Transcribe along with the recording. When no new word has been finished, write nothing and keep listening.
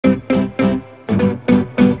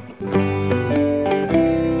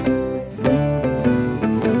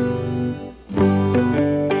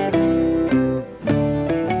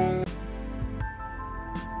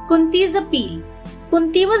Kunti's appeal.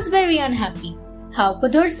 Kunti was very unhappy. How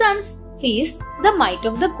could her sons face the might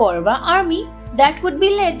of the Kaurava army that would be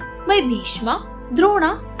led by Bhishma,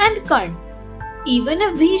 Drona and Karna? Even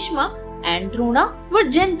if Bhishma and Drona were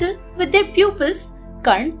gentle with their pupils,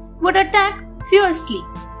 Karna would attack fiercely.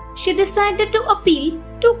 She decided to appeal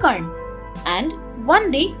to Karna, and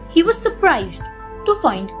one day he was surprised to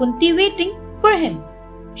find Kunti waiting for him.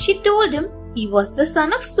 She told him he was the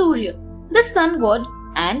son of Surya, the sun god,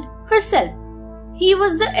 and herself. He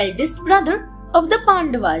was the eldest brother of the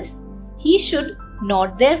Pandavas. He should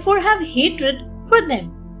not therefore have hatred for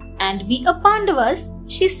them and be a Pandavas,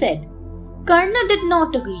 she said. Karna did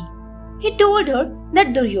not agree. He told her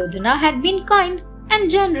that Duryodhana had been kind and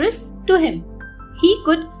generous to him. He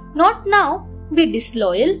could not now be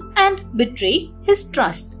disloyal and betray his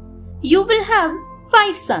trust. You will have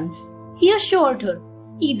 5 sons, he assured her.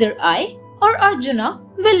 Either I or Arjuna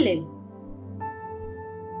will live.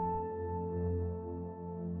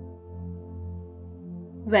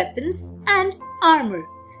 Weapons and armor.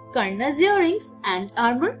 Karna's earrings and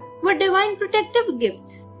armor were divine protective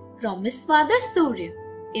gifts from his father Surya.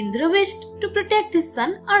 Indra wished to protect his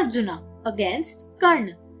son Arjuna against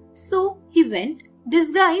Karna. So he went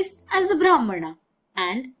disguised as a Brahmana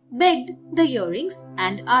and begged the earrings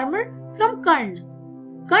and armor from Karna.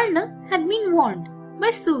 Karna had been warned by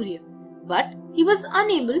Surya, but he was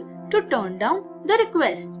unable to turn down the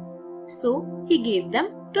request. So he gave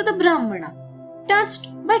them to the Brahmana. Touched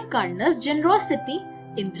by Karna's generosity,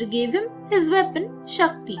 Indra gave him his weapon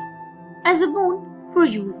Shakti as a boon for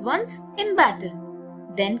use once in battle.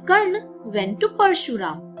 Then Karna went to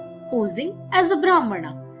Parshuram, posing as a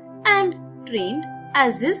Brahmana, and trained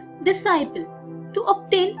as his disciple to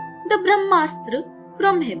obtain the Brahmastra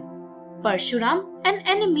from him. Parshuram, an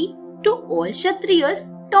enemy to all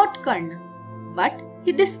Kshatriyas, taught Karna, but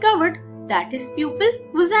he discovered that his pupil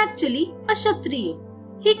was actually a Kshatriya.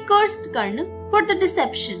 He cursed Karna for the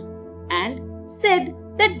deception and said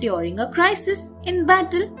that during a crisis in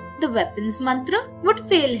battle, the weapon's mantra would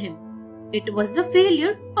fail him. It was the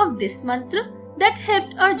failure of this mantra that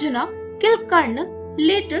helped Arjuna kill Karna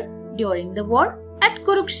later during the war at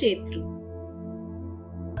Kurukshetra.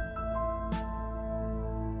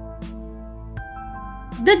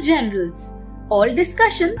 The generals. All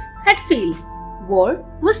discussions had failed. War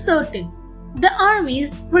was certain. The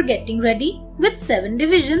armies were getting ready with 7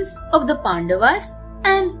 divisions of the Pandavas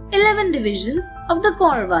and 11 divisions of the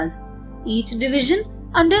Kauravas, each division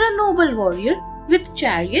under a noble warrior with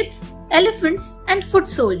chariots, elephants and foot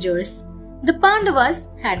soldiers. The Pandavas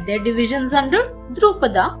had their divisions under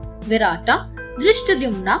Drupada, Virata,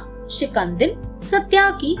 Drishtadyumna, Shikandin,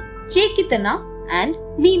 Satyaki, Chekitana and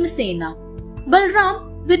Bhimsena.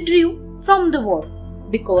 Balram withdrew from the war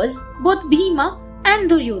because both Bhima and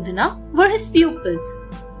Duryodhana were his pupils.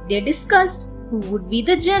 They discussed who would be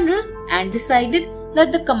the general and decided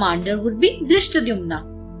that the commander would be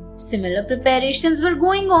Drishtadyumna. Similar preparations were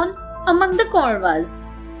going on among the Kauravas.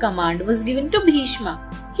 Command was given to Bhishma.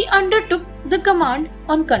 He undertook the command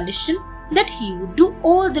on condition that he would do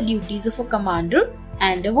all the duties of a commander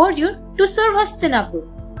and a warrior to serve Hastinapur,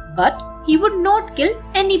 but he would not kill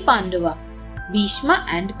any Pandava. Bhishma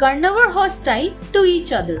and Karna were hostile to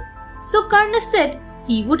each other, so Karna said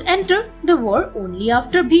he would enter the war only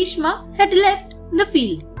after Bhishma had left the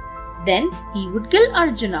field. Then he would kill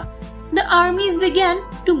Arjuna. The armies began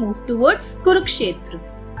to move towards Kurukshetra.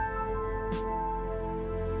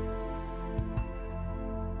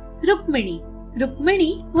 Rukmini.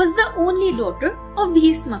 Rukmini was the only daughter of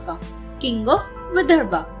Bhismaka, king of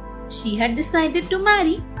Vidarbha. She had decided to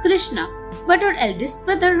marry Krishna, but her eldest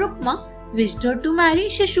brother Rukma wished her to marry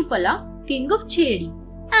Shishupala, king of Chedi,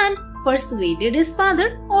 and persuaded his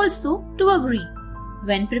father also to agree.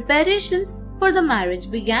 When preparations for the marriage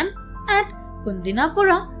began at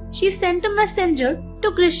Kundinapura, she sent a messenger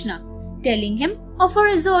to Krishna, telling him of her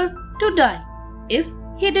resolve to die if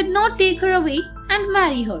he did not take her away and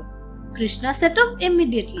marry her. Krishna set off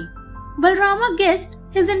immediately. Balrama guessed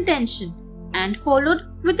his intention and followed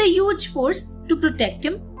with a huge force to protect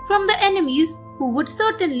him from the enemies who would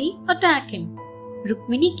certainly attack him.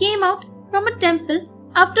 Rukmini came out from a temple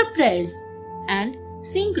after prayers and,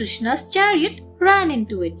 seeing Krishna's chariot, ran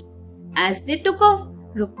into it. As they took off,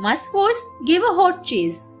 Rukma's force gave a hot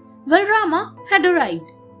chase. Balrama had arrived.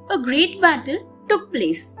 A great battle took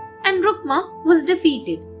place and Rukma was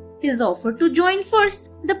defeated. His offer to join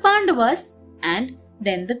first the Pandavas and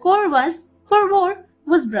then the Kauravas for war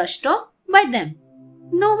was brushed off by them.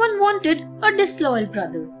 No one wanted a disloyal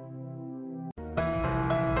brother.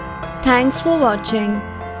 Thanks for watching.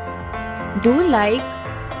 Do like,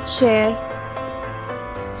 share,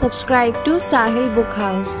 subscribe to Sahil Book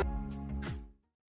House.